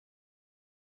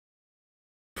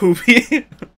Poopy?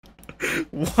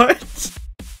 What?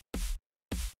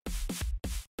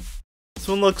 This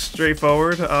one looks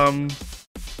straightforward.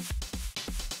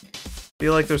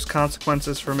 Feel like there's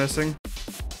consequences for missing.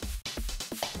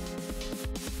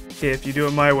 Okay, if you do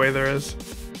it my way, there is.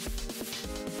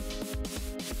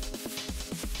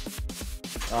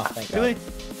 Oh, thank Really?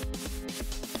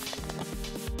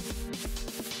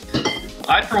 God.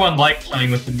 I, for one, like playing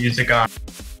with the music on.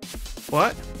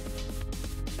 What?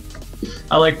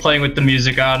 I like playing with the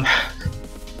music on.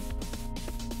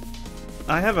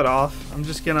 I have it off. I'm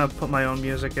just gonna put my own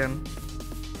music in.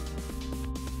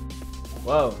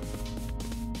 Whoa.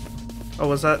 Oh,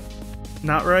 was that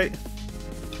not right?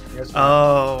 Here's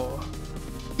Oh.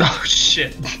 Oh,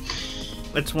 shit.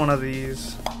 It's one of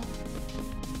these.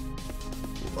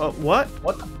 What?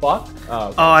 What the fuck? Oh,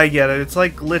 okay. Oh, I get it. It's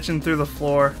like glitching through the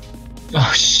floor.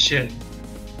 Oh, shit.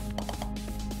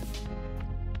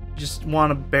 Just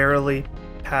want to barely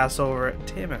pass over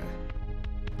it. Damn it.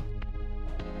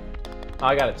 Oh,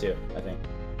 I got it too, I think.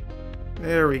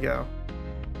 There we go.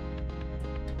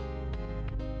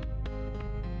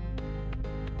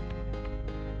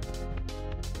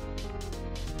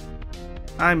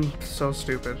 I'm so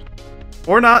stupid.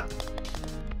 Or not.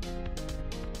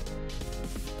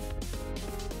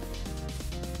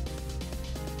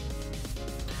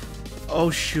 Oh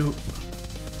shoot.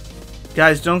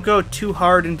 Guys, don't go too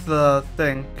hard into the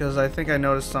thing, because I think I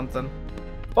noticed something.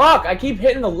 Fuck! I keep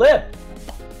hitting the lip!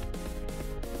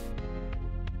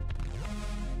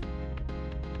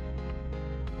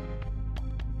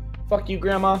 Fuck you,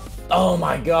 Grandma. Oh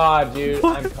my god, dude.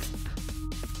 What?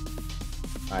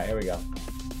 Alright, here we go.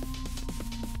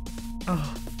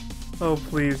 Oh. Oh,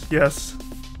 please, yes.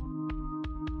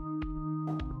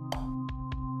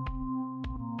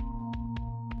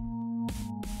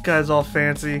 Guy's all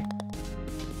fancy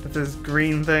with his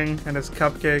green thing and his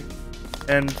cupcake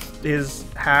and his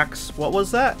hacks. What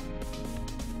was that?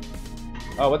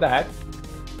 Oh, what the heck?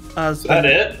 Is that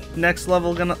it? Next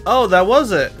level gonna. Oh, that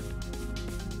was it.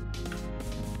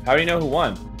 How do you know who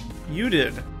won? You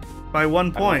did by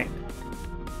 1 point.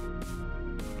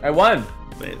 I won!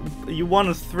 You won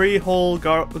a 3-hole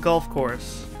golf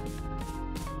course.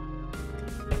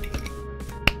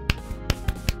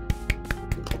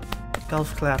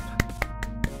 Golf clap.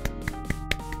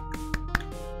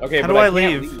 Okay, How but do I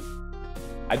can't leave?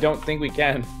 I don't think we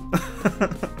can.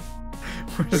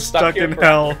 We're stuck in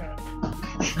hell.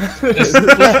 This is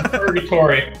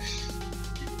purgatory.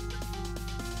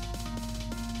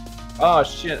 Oh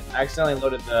shit, I accidentally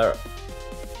loaded the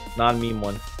non-meme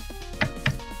one.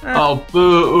 Oh,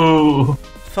 boo.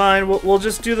 Fine, we'll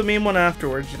just do the meme one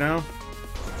afterwards, you know?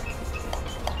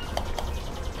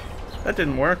 That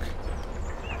didn't work.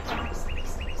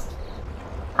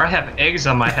 I have eggs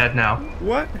on my head now.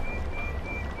 What?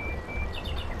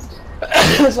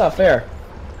 That's not fair.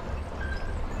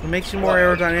 It makes you more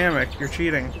aerodynamic. You're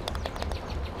cheating.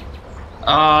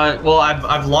 Well,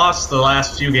 I've lost the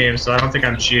last few games, so I don't think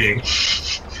I'm cheating.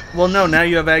 Well, no, now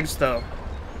you have eggs, though.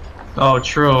 Oh,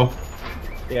 true.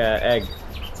 Yeah, egg.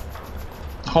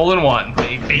 Hole in one,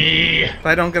 baby. If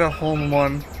I don't get a hole in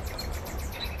one.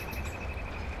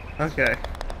 Okay.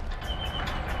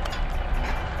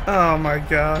 Oh my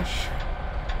gosh.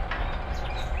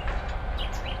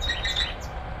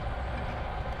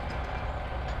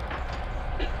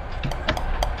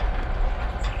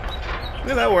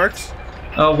 Yeah, that works.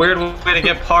 Oh, weird way to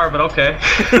get par, but okay.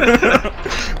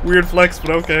 Weird flex, but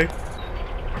okay.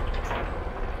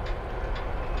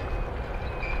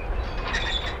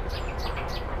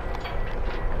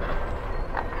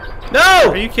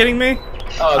 No! Are you kidding me?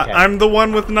 Oh, okay. I'm the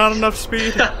one with not enough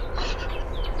speed.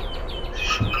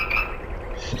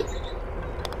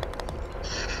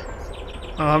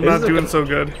 Oh, I'm not doing so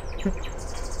good.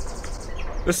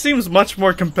 This seems much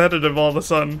more competitive all of a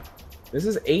sudden. This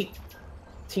is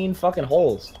 18 fucking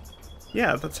holes.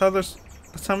 Yeah, that's how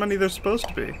many there's supposed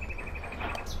to be.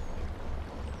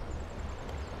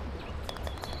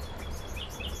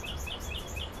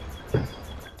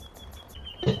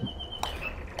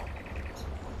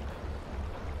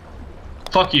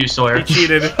 Fuck you, Sawyer. You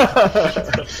cheated.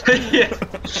 Yeah.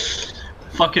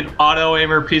 Fucking auto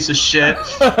aimer piece of shit.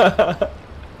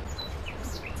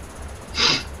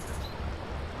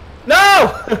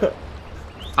 No!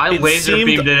 I laser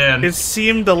beamed it in. It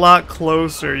seemed a lot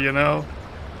closer, you know?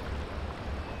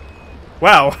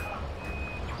 Wow.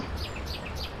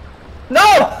 No!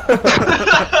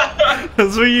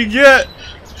 That's what you get.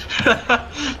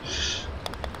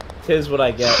 Tis what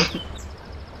I get.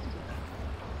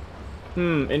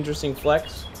 Interesting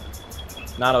flex.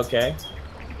 Not okay.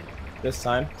 This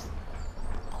time.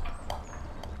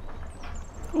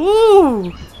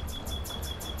 Ooh!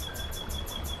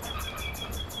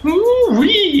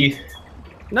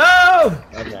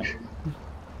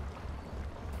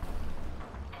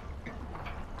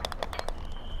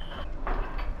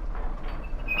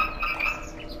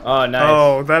 Oh, nice.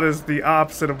 Oh, that is the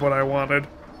opposite of what I wanted.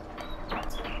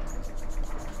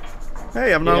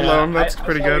 Hey, I'm not alone. That's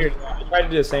pretty good. I tried to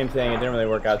do the same thing. It didn't really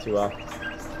work out too well.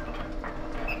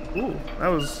 Ooh, that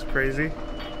was crazy.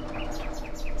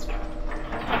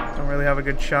 Don't really have a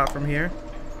good shot from here.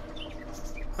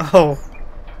 Oh.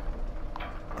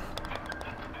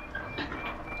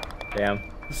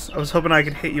 Damn. I was hoping I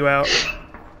could hit you out.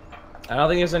 I don't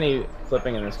think there's any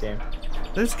flipping in this game.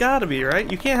 There's gotta be, right?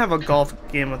 You can't have a golf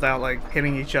game without, like,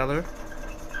 hitting each other.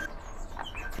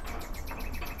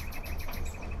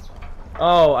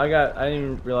 Oh, I didn't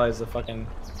even realize the fucking...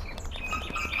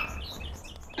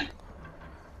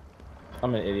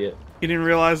 I'm an idiot. You didn't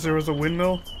realize there was a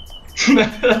windmill?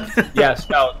 Yes,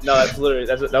 no, that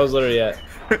was literally it.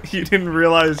 You didn't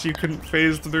realize you couldn't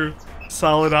phase through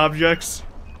solid objects?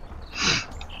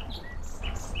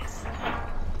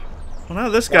 Well, now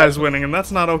this guy's winning, and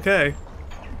that's not okay.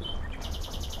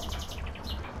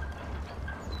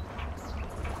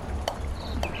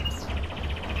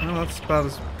 Well, that's about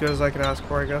as good as I could ask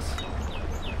for, I guess.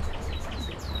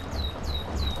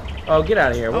 Oh, get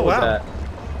out of here. What was wow. that?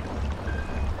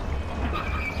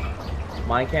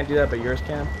 Mine can't do that, but yours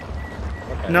can?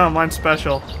 Okay. No, mine's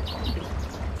special.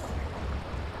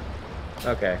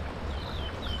 Okay.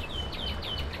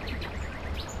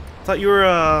 Thought you were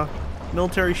a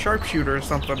military sharpshooter or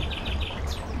something.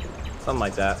 Something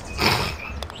like that.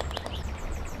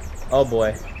 Oh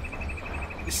boy.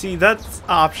 See, that's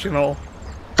optional.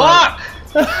 Fuck!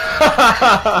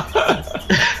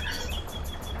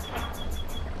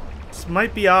 This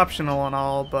might be optional and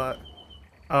all, but...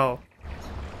 Oh.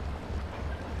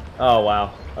 Oh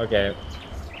wow. Okay.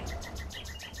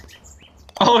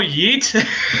 Oh, yeet!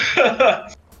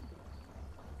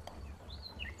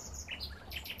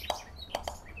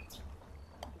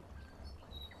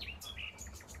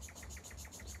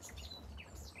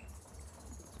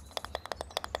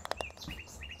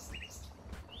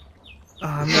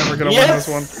 I'm never gonna win this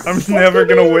one. I'm never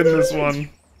gonna win this one.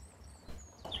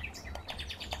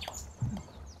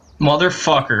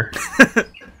 Motherfucker.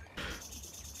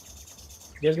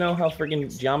 You guys know how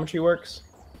freaking geometry works?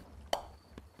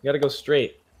 You gotta go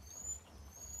straight.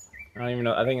 I don't even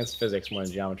know. I think it's physics more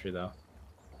than geometry, though.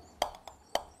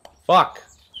 Fuck.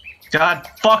 God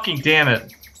fucking damn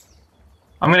it.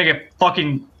 I'm gonna get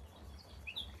fucking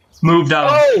moved out.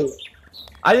 Oh!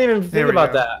 I didn't even There think we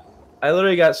about go. that. I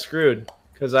literally got screwed.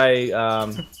 Because I,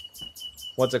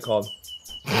 what's it called?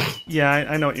 Yeah,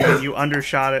 I know what you mean. You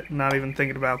undershot it, not even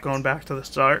thinking about going back to the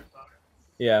start.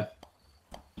 Yeah.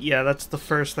 Yeah, that's the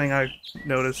first thing I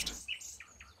noticed.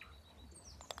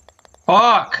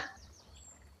 Fuck!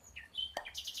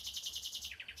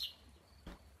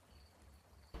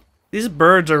 These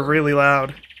birds are really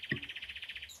loud.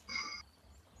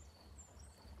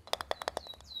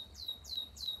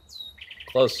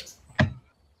 Close.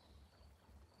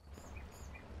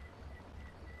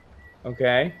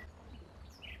 Okay.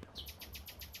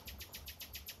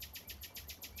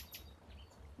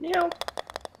 Meow.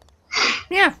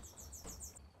 Yeah.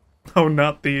 Oh,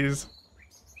 not these.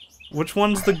 Which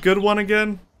one's the good one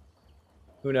again?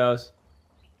 Who knows?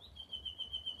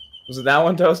 Was it that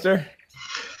one, Toaster?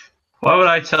 What would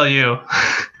I tell you?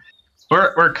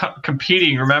 We're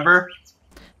competing, remember?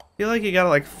 I feel like you gotta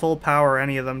like full power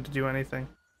any of them to do anything.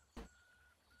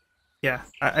 Yeah,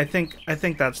 I think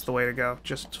that's the way to go.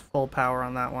 Just full power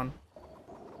on that one.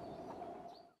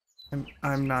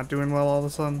 I'm not doing well all of a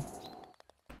sudden.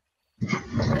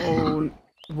 Oh,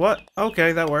 what?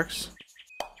 Okay, that works.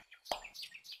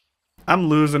 I'm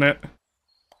losing it.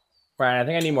 Brian, I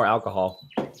think I need more alcohol.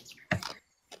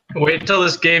 Wait till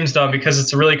this game's done because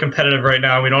it's really competitive right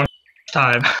now. We don't have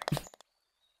time.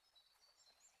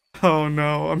 Oh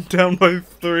no, I'm down by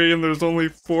 3 and there's only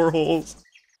 4 holes.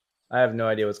 I have no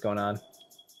idea what's going on.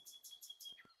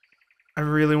 I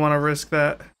really want to risk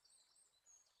that.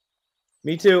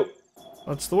 Me too.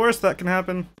 What's the worst that can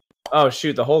happen? Oh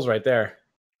shoot, the hole's right there.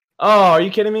 Oh, are you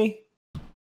kidding me?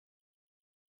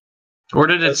 Where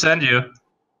did it send you?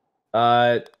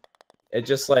 It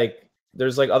just like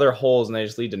there's like other holes and they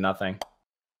just lead to nothing.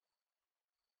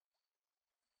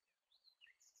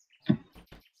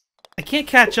 I can't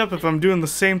catch up if I'm doing the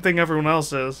same thing everyone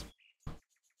else is.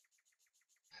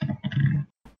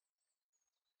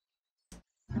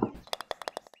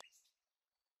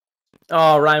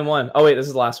 Oh, Ryan won. Oh wait, this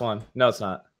is the last one. No, it's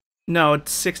not. No,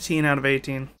 it's 16 out of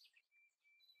 18.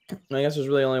 I guess there's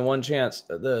really only one chance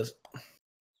at this.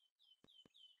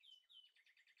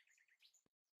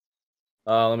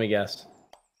 Let me guess.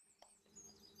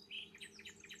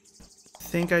 I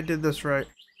think I did this right.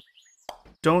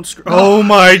 Don't screw. Oh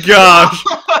my gosh!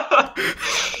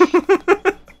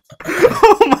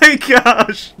 Oh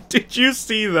gosh! Did you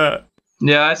see that?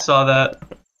 Yeah, I saw that.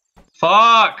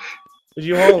 Fuck! Did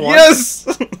you hole in one? Yes!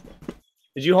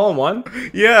 Did you hole in one?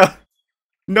 Yeah.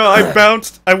 No, I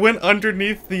bounced. I went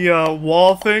underneath the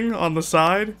wall thing on the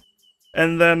side,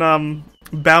 and then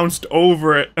bounced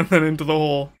over it and then into the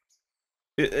hole.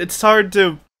 It's hard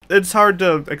to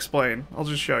explain. I'll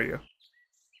just show you.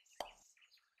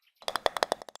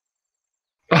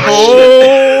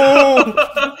 Oh!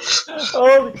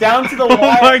 Oh, down to the wire.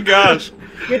 Oh my gosh!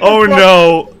 Get the Oh fuck-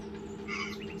 no!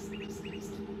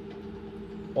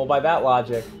 Well, by that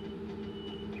logic,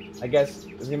 I guess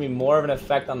there's gonna be more of an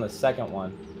effect on the second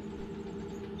one.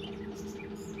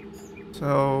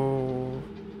 So...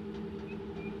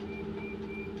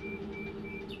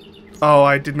 Oh,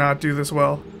 I did not do this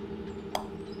well.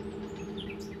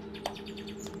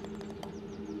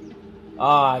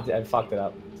 Ah, I fucked it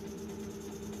up.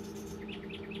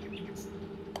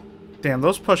 Damn,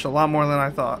 those push a lot more than I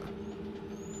thought.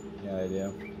 Yeah, I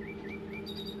do.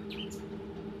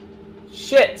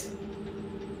 Shit!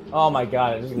 Oh my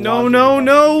god, it just No, launches no, me.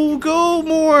 no! Go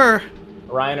more!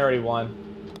 Ryan already won.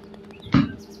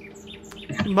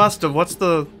 Must have. What's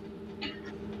the...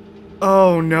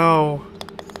 Oh no.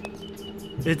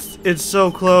 It's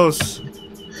so close.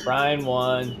 Ryan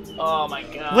won. Oh my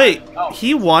god. Wait, Oh,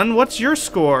 he won? What's your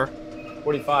score?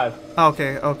 45.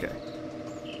 Okay, okay.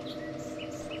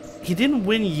 He didn't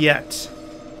win yet.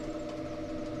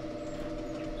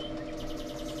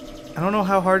 I don't know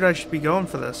how hard I should be going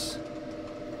for this.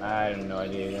 I have no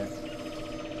idea either.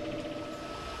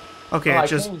 Okay, Oh, I it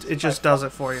just changed it just my- does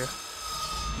it for you.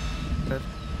 Good.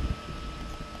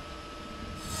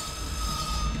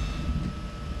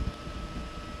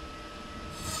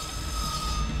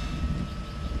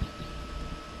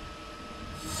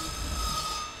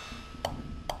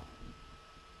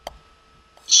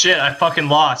 Shit, I fucking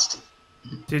lost.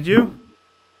 Did you?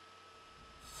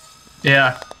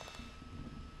 Yeah.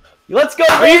 Let's go,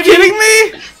 Are you baby! kidding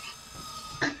me?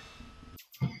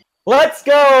 Let's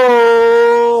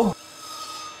go!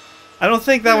 I don't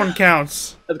think that one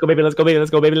counts. Let's go, baby, let's go, baby,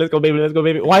 let's go, baby, let's go, baby, let's go,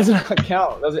 baby. Why does it not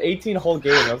count? That was an 18 whole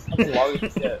game. That was fucking long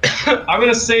as shit. I'm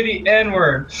gonna say the N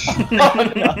word.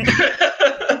 Oh, no.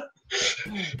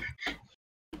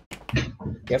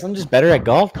 Guess I'm just better at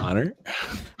golf, Connor.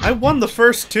 I won the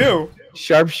first two.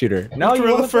 Sharpshooter. No, Which you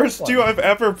were won the first two one. I've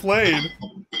ever played.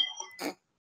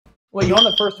 Well, you won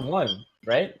the first one,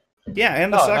 right? Yeah,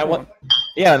 and the No, and I second won. one.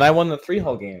 Yeah, and I won the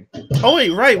 3-hole game. Oh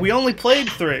wait, right, we only played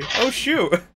 3. Oh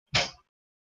shoot.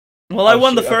 Well, I Oh,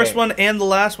 won the shoot, first okay. one and the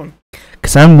last one.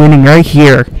 Cause I'm winning right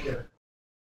here.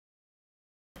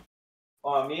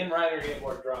 Oh, me and Ryan are getting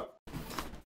more drunk.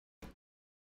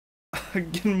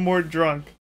 Getting more drunk.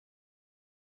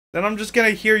 Then I'm just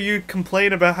gonna hear you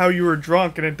complain about how you were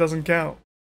drunk and it doesn't count.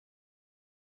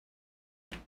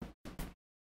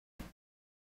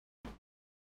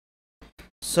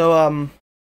 So,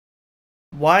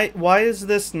 why is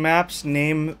this map's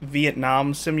name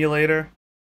Vietnam Simulator?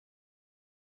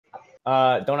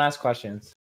 Don't ask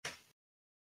questions.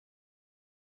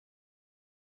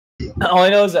 All I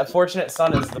know is that Fortunate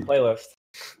Son is the playlist.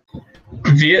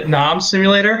 Vietnam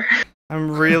Simulator?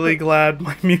 I'm really glad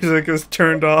my music is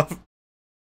turned off.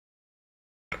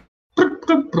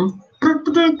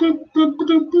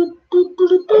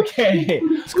 Okay.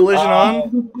 Is collision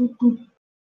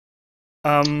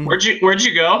on? Where'd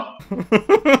you go?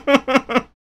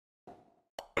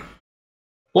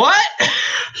 What?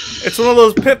 It's one of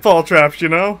those pitfall traps, you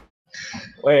know?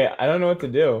 Wait, I don't know what to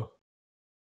do.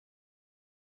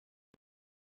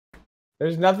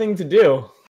 There's nothing to do.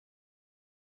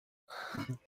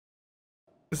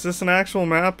 Is this an actual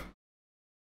map?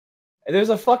 There's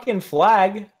a fucking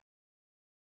flag.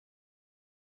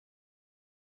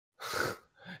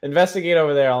 Investigate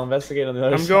over there. I'll investigate on the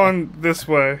other I'm side. going this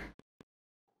way.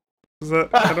 Is that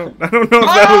I don't know if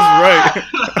that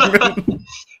was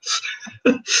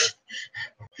right.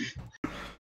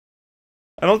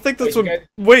 I don't think that's Wait, what.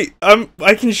 you Wait,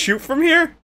 I can shoot from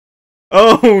here?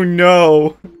 Oh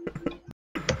no.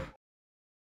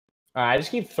 Alright, I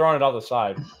just keep throwing it off the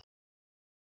side.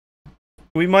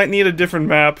 We might need a different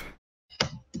map.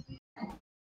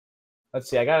 Let's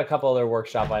see, I got a couple other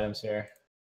workshop items here.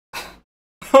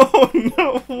 Oh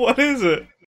no, what is it?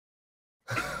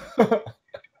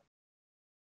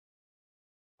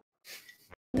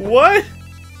 What?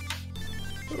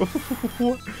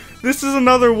 This is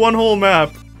another one-hole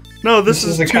map. No, this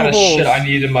is the two kind of holes. shit I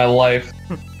need in my life.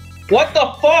 What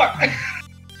the fuck?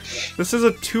 This is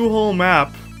a two-hole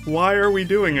map. Why are we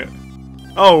doing it?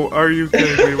 Oh, are you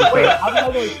kidding me with Wait, that? how did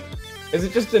I go? Is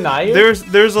it just deny you?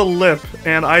 There's a lip,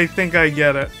 and I think I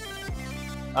get it.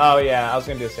 Oh yeah, I was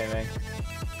gonna do the same thing.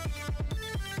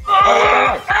 Oh,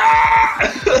 what the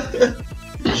heck?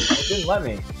 It didn't let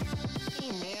me.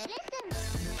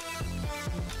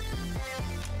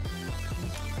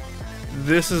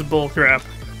 This is bullcrap.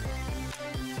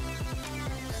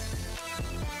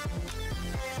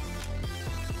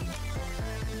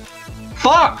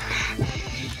 Fuck!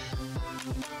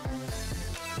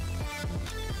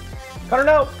 Cutter,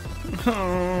 no!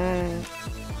 Oh,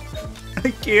 I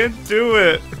can't do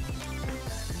it.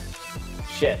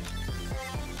 Shit.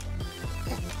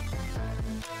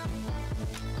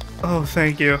 Oh,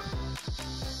 thank you.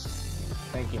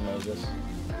 Thank you, Moses.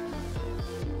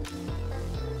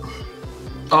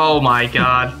 Oh my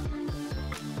god.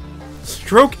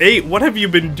 Stroke 8, what have you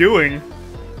been doing?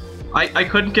 I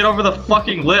couldn't get over the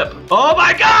fucking lip. Oh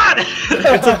my god!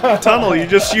 It's a tunnel, you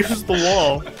just used the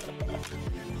wall.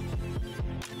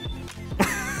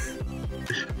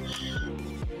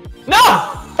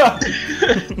 No!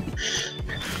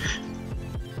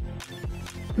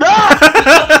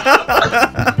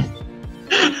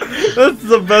 That's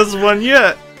the best one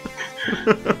yet.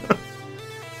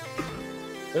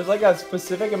 There's like a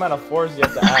specific amount of force you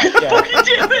have to add. Yeah.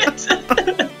 Damn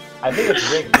it! I think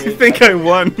it's rigged, dude. I think I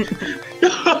won.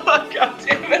 God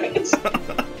damn it!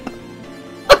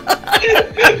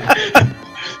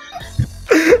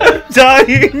 I'm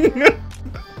dying.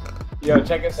 Yo,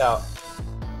 check this out.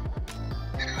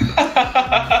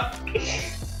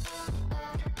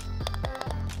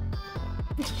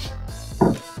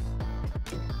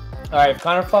 Alright, if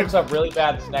Connor fucks up really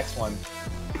bad this next one.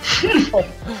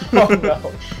 Oh no.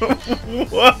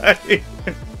 Why?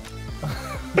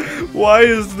 Why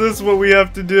is this what we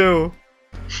have to do?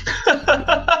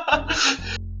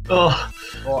 Oh,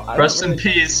 Well, I rest don't in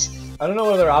peace. I don't know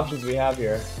what other options we have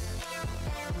here.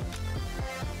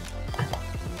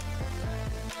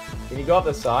 Can you go up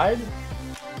the side?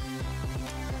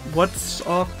 What's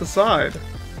off the side?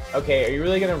 Okay, are you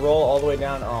really gonna roll all the way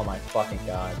down? Oh my fucking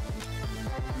god.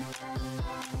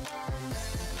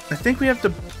 I think we have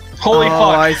to. Holy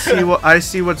fuck! I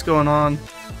see what's going on.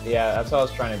 Yeah, that's what I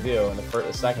was trying to do in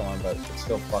the second one, but it's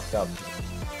still fucked up.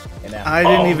 And now. I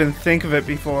didn't even think of it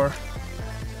before.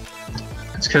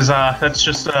 It's because that's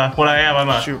just what I am. I'm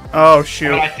a Shoot. Oh an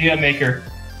shoot. idea maker.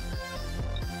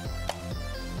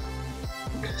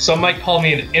 Some might call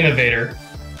me an innovator.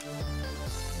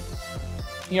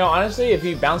 You know, honestly, if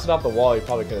you bounced it off the wall, you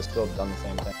probably could have still done the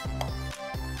same thing.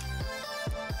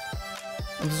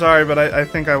 I'm sorry, but I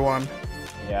think I won.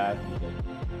 Yeah, I think you did.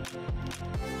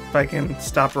 If I can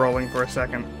stop rolling for a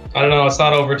second. I don't know. It's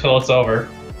not over till it's over.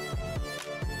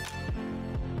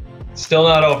 Still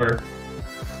not over.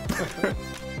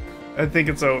 I think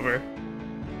it's over.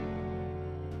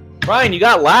 Ryan, you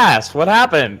got last. What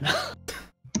happened?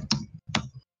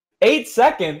 8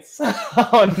 seconds.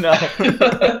 Oh no.